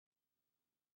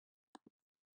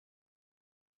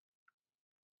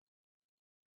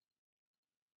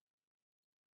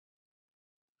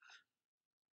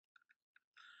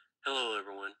Hello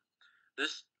everyone.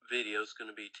 This video is going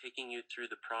to be taking you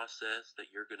through the process that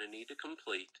you're going to need to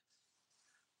complete,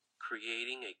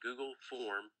 creating a Google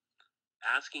form,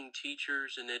 asking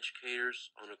teachers and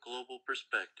educators on a global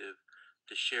perspective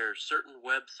to share certain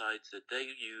websites that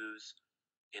they use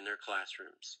in their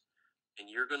classrooms. And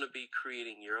you're going to be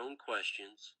creating your own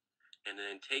questions and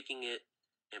then taking it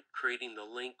and creating the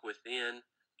link within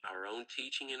our own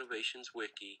Teaching Innovations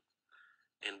Wiki,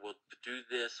 and we'll do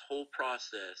this whole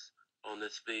process on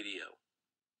this video.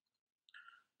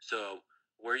 So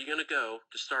where you're going to go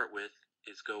to start with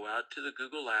is go out to the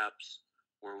Google Apps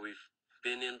where we've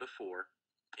been in before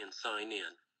and sign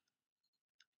in.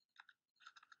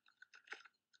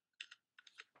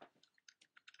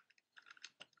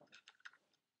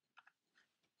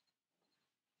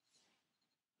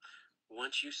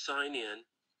 Once you sign in,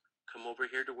 come over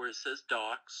here to where it says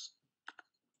Docs.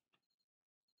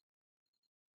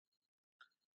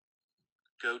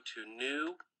 Go to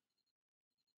New,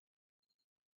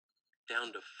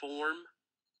 down to Form,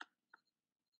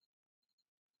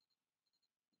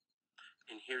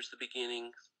 and here's the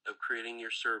beginning of creating your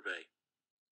survey.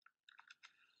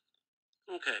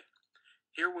 Okay,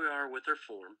 here we are with our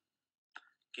form.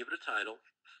 Give it a title.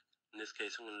 In this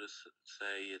case, I'm going to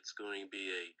say it's going to be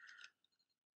a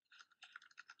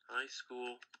high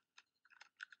school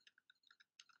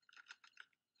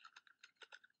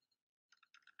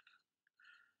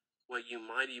what you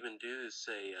might even do is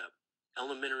say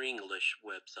elementary English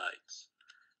websites.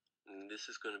 And this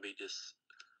is going to be just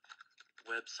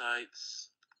websites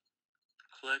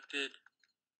collected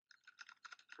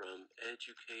from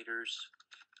educators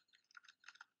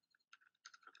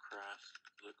across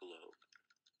the globe.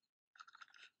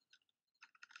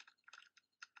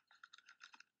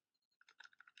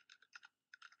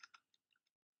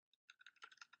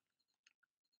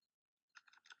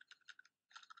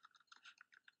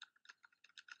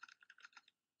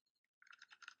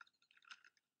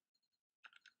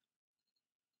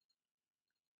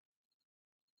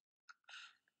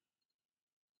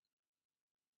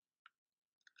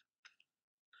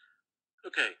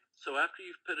 Okay, so after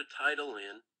you've put a title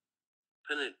in,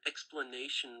 put an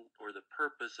explanation or the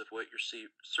purpose of what your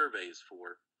survey is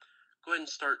for, go ahead and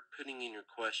start putting in your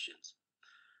questions.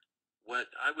 What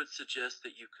I would suggest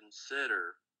that you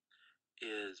consider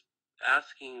is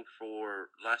asking for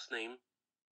last name,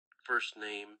 first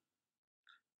name,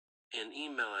 and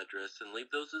email address, and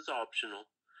leave those as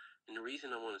optional. And the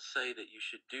reason I want to say that you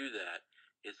should do that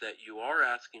is that you are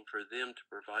asking for them to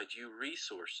provide you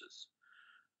resources.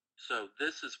 So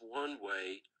this is one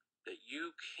way that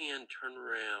you can turn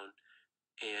around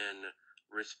and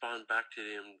respond back to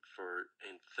them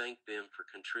and thank them for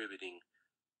contributing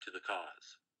to the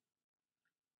cause.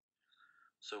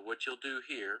 So what you'll do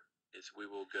here is we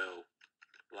will go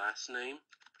last name,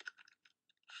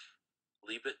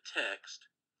 leave it text.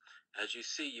 As you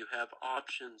see, you have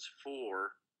options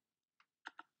for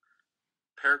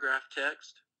paragraph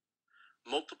text,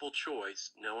 multiple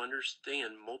choice. Now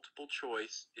understand, multiple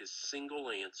choice is single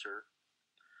answer.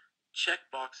 Check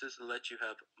boxes let you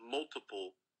have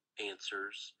multiple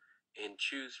answers, and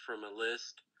choose from a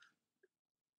list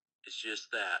is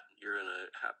just that. You're going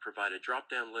to provide a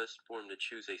drop-down list for them to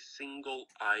choose a single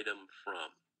item from.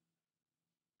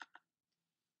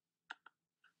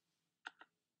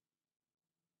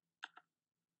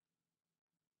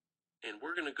 And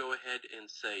we're going to go ahead and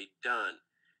say done.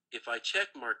 If I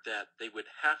check mark that, they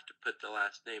would have to put the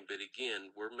last name, but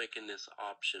again, we're making this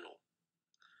optional.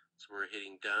 So we're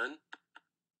hitting done.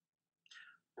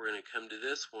 We're going to come to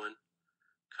this one,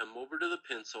 come over to the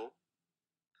pencil.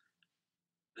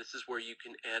 This is where you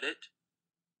can edit.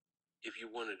 If you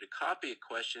wanted to copy a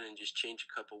question and just change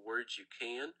a couple words, you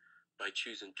can by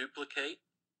choosing duplicate.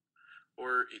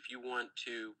 Or if you want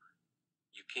to,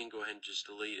 you can go ahead and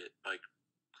just delete it by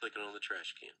clicking on the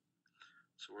trash can.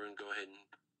 So we're going to go ahead and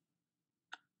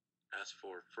ask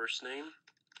for first name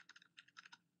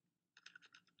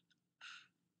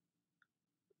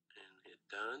and hit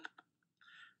done.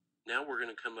 Now we're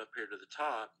going to come up here to the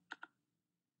top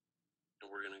and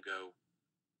we're going to go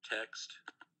text.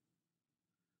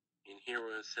 And here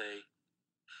we're going to say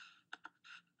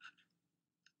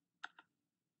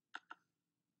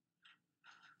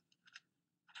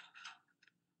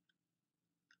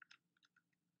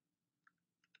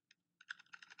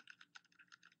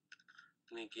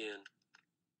and again,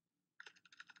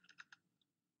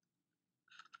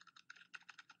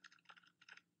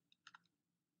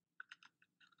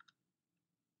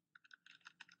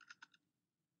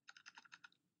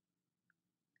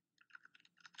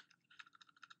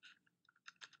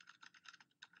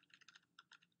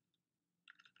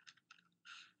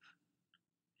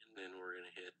 and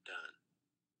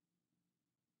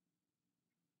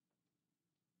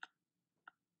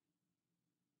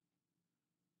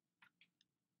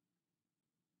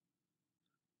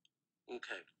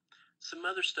Okay, some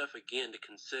other stuff again to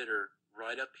consider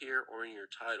right up here or in your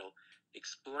title.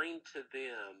 Explain to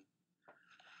them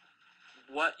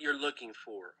what you're looking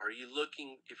for. Are you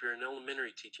looking, if you're in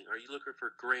elementary teaching, are you looking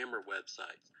for grammar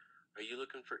websites? Are you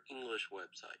looking for English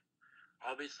websites?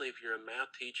 Obviously, if you're a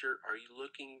math teacher, are you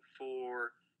looking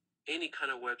for any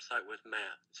kind of website with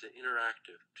math? It's an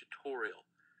interactive tutorial.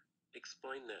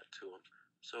 Explain that to them.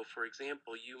 So for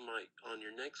example, you might on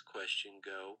your next question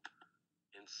go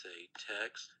and say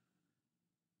text.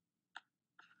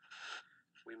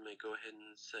 We may go ahead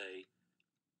and say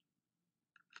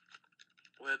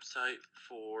website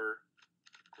for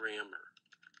grammar.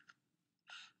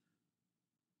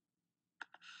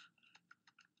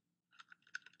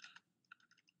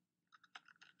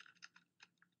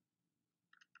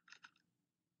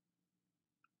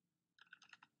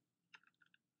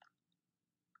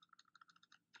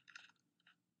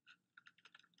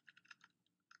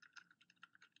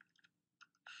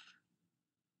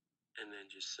 And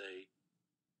then just say,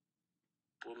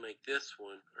 we'll make this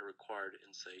one a required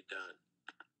and say done.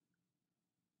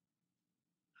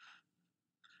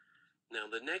 Now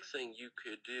the next thing you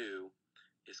could do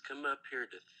is come up here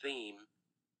to theme.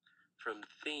 From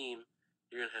theme,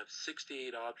 you're going to have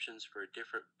 68 options for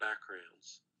different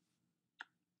backgrounds.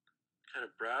 Kind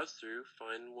of browse through,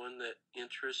 find one that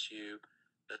interests you,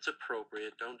 that's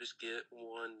appropriate. Don't just get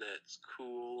one that's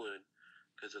cool and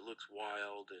because it looks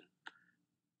wild and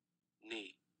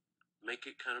neat. Make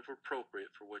it kind of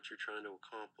appropriate for what you're trying to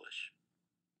accomplish.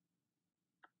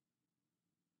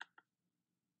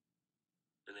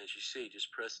 And as you see,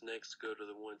 just press next to go to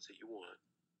the ones that you want.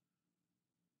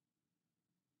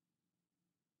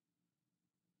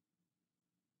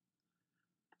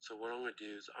 So what I'm going to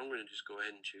do is I'm going to just go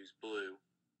ahead and choose blue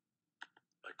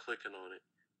by clicking on it.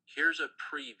 Here's a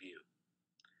preview.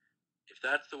 If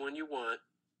that's the one you want,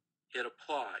 hit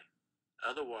apply.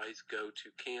 Otherwise, go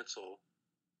to cancel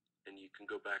and you can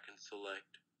go back and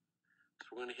select.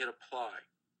 So we're going to hit apply.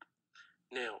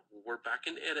 Now, we're back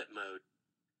in edit mode,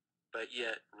 but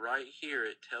yet right here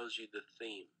it tells you the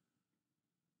theme.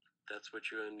 That's what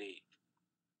you're going to need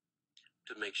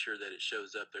to make sure that it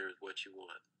shows up there as what you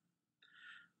want.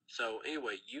 So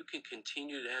anyway, you can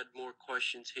continue to add more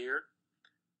questions here.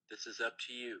 This is up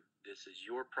to you. This is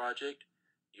your project,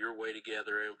 your way to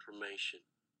gather information.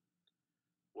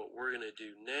 What we're going to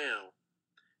do now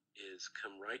is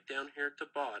come right down here at the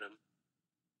bottom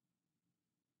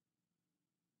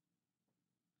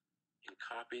and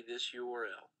copy this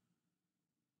URL.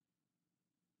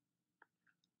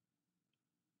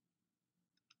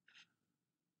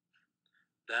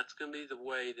 That's going to be the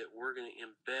way that we're going to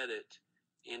embed it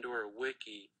into our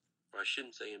wiki, or I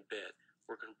shouldn't say embed.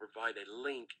 We're going to provide a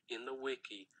link in the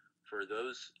wiki for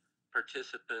those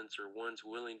participants or ones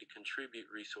willing to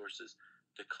contribute resources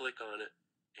to click on it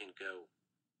and go.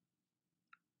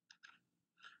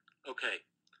 Okay,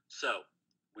 so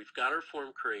we've got our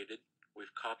form created.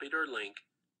 We've copied our link.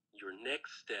 Your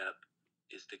next step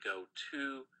is to go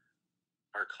to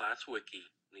our class wiki.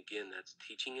 And again, that's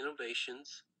Teaching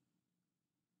Innovations.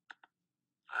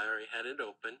 I already had it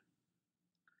open.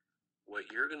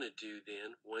 What you're going to do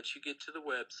then, once you get to the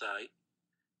website,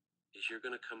 is you're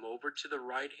going to come over to the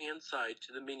right-hand side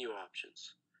to the menu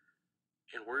options.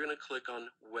 And we're going to click on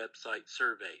Website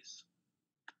Surveys.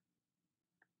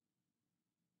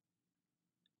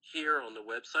 Here on the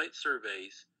Website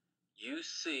Surveys, you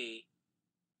see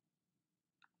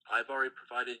I've already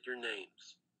provided your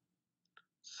names.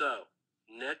 So,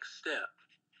 next step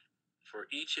for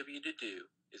each of you to do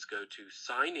is go to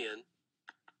sign in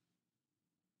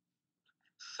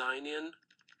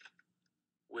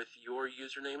with your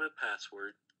username and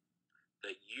password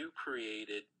that you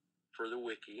created for the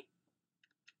wiki.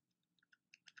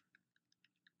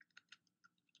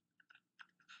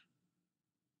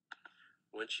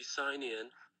 Once you sign in,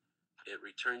 it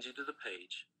returns you to the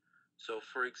page. So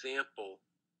for example,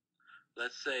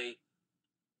 let's say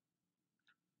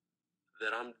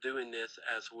that I'm doing this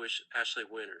as Ashley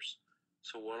Winters.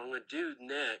 So what I'm going to do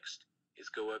next is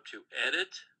go up to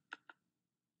Edit.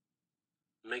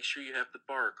 Make sure you have the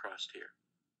bar across here.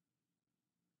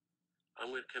 I'm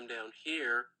going to come down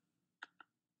here.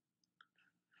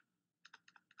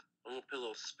 I'm going to put a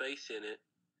little space in it,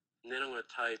 and then I'm going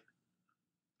to type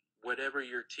whatever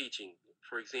you're teaching.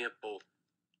 For example,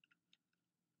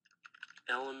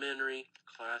 elementary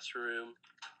classroom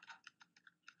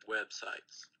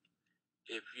websites.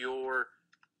 If you're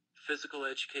physical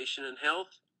education and health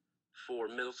for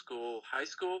middle school, high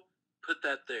school, put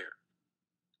that there.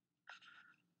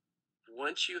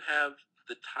 Once you have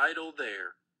the title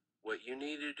there, what you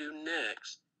need to do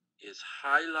next is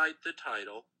highlight the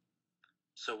title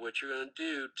So what you're going to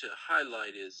do to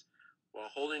highlight is, while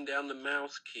holding down the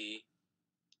mouse key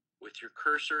with your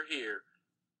cursor here,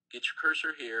 get your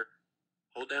cursor here,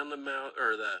 hold down the mouse,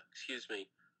 or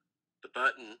the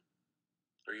button,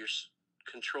 or your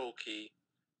control key,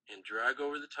 and drag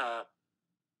over the top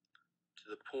to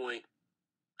the point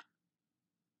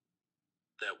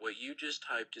that what you just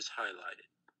typed is highlighted.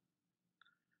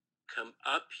 Come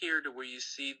up here to where you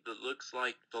see that looks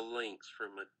like the links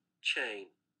from a chain.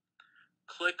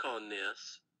 Click on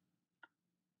this.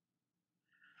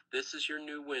 This is your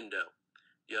new window.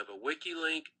 You have a wiki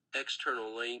link,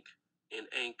 external link, and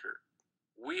anchor.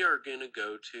 We are going to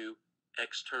go to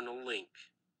external link.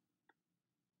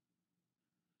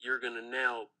 You're going to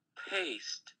now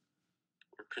paste,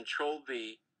 or Control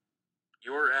V,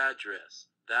 your address.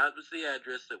 That was the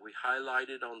address that we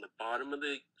highlighted on the bottom of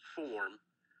the form,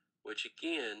 which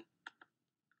again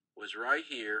was right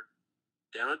here.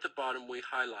 Down at the bottom we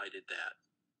highlighted that.